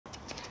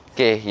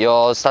Okay,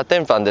 you're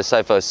starting from the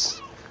side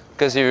first.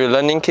 Because if you're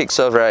learning kick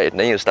serve, right,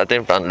 then you're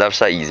starting from left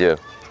side easier.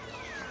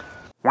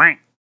 Lower.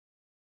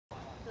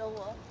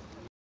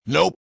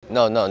 Nope.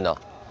 No.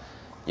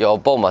 Your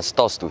ball must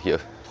toss to here.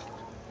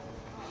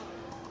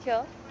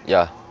 Here?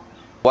 Yeah.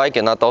 Why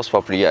cannot toss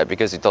properly? Yeah,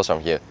 because you toss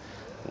from here.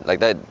 Like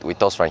that, we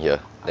toss from here.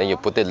 Then you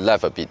put it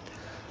left a bit.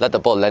 Let the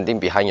ball landing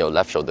behind your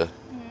left shoulder.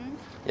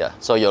 Yeah,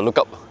 so you look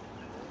up.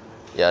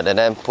 Yeah,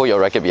 then pull your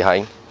racket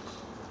behind.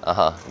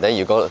 Then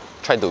you go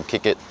try to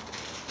kick it.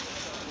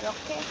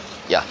 이렇게?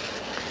 Yeah,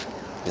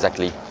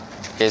 exactly.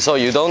 Okay, so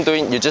you're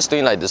just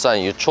doing like this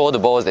one. You throw the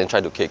balls, then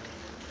try to kick.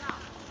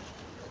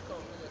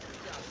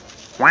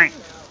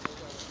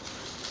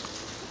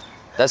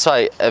 That's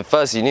why at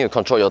first you need to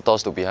control your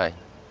toss to behind.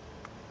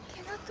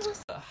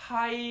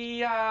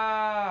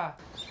 Hiya.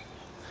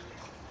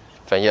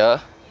 From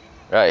here,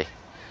 right?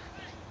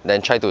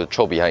 Then try to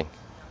throw behind.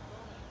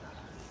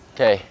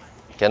 Okay,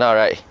 cannot,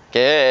 right?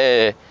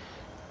 Okay,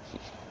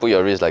 put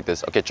your wrist like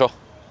this. Okay, throw.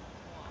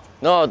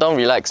 No, don't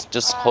relax.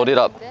 Just hold it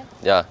up.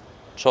 Yeah,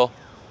 throw.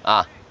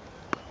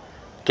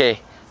 Okay.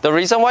 The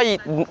reason why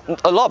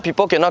a lot of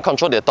people cannot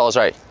control their toss,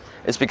 right?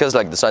 It's because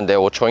like this one, they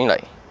were throwing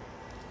like.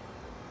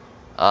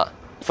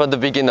 For the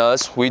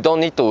beginners, we don't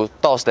need to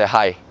toss that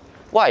high.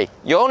 Why?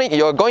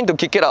 You're going to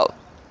kick it out.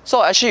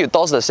 So actually, you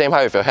toss the same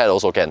height with your head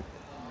also can.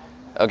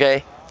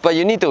 Okay, but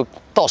you need to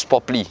toss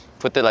properly.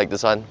 Put it like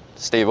this one,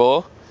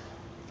 stable.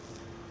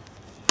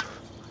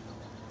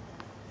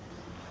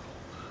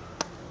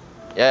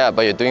 Yeah,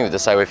 but you're doing it with the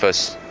sideway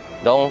first.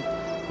 Don't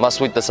must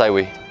with the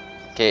sideway.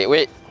 Okay,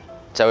 wait.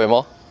 Sideway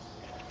more.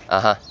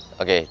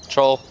 Okay,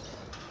 throw.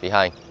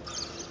 Behind.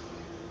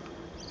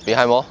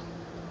 Behind more.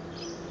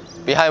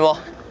 Behind more.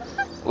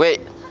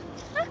 Wait.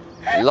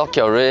 Lock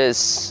your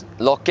wrist.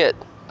 Lock it.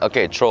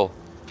 Okay, throw.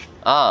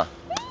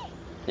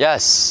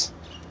 Yes.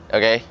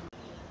 Okay.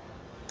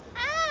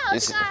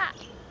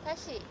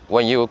 다시.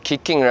 When you're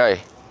kicking, right,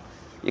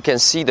 you can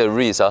see the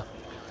wrist.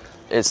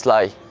 It's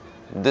like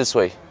this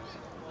way.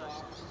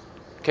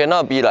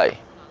 Cannot be like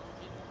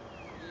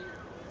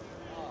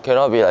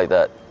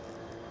that.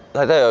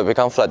 Like that, it will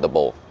become flat the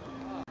ball.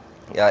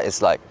 Yeah,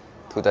 it's like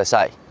to the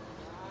side.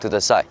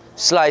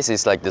 Slice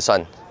is like this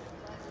one.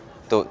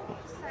 Sideways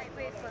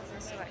first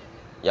is what?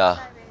 Yeah.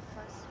 Sideways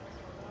first.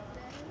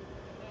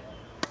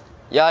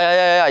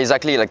 Yeah,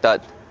 exactly like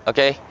that.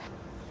 Okay.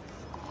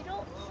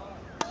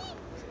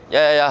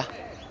 Yeah,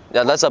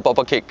 that's a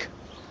proper kick.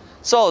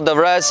 So the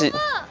rest,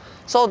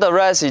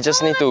 you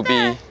just need to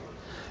be.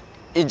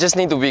 It just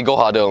need to be go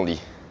harder only.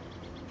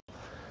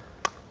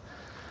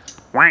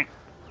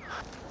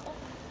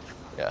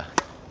 Yeah.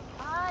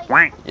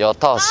 Your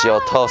toss.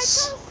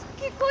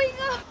 Keep going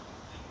up.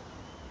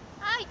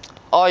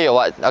 Oh, your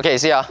what? Okay,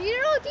 see ya.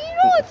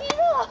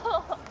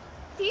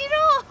 뒤로.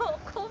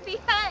 Go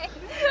behind.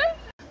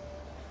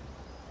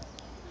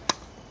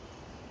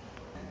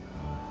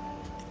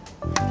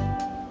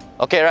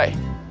 Okay, right.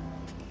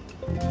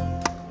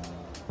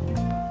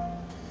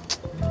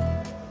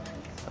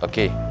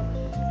 Okay.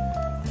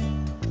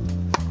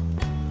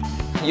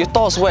 You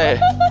toss where?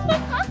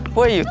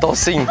 Where are you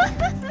tossing?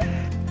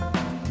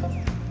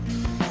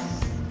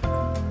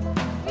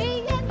 왜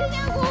이게 안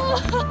되냐고.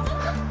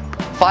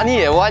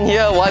 Funny, one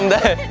here, one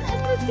there.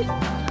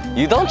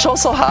 You don't throw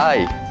so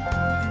high.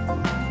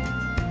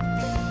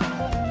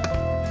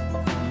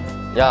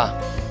 Yeah.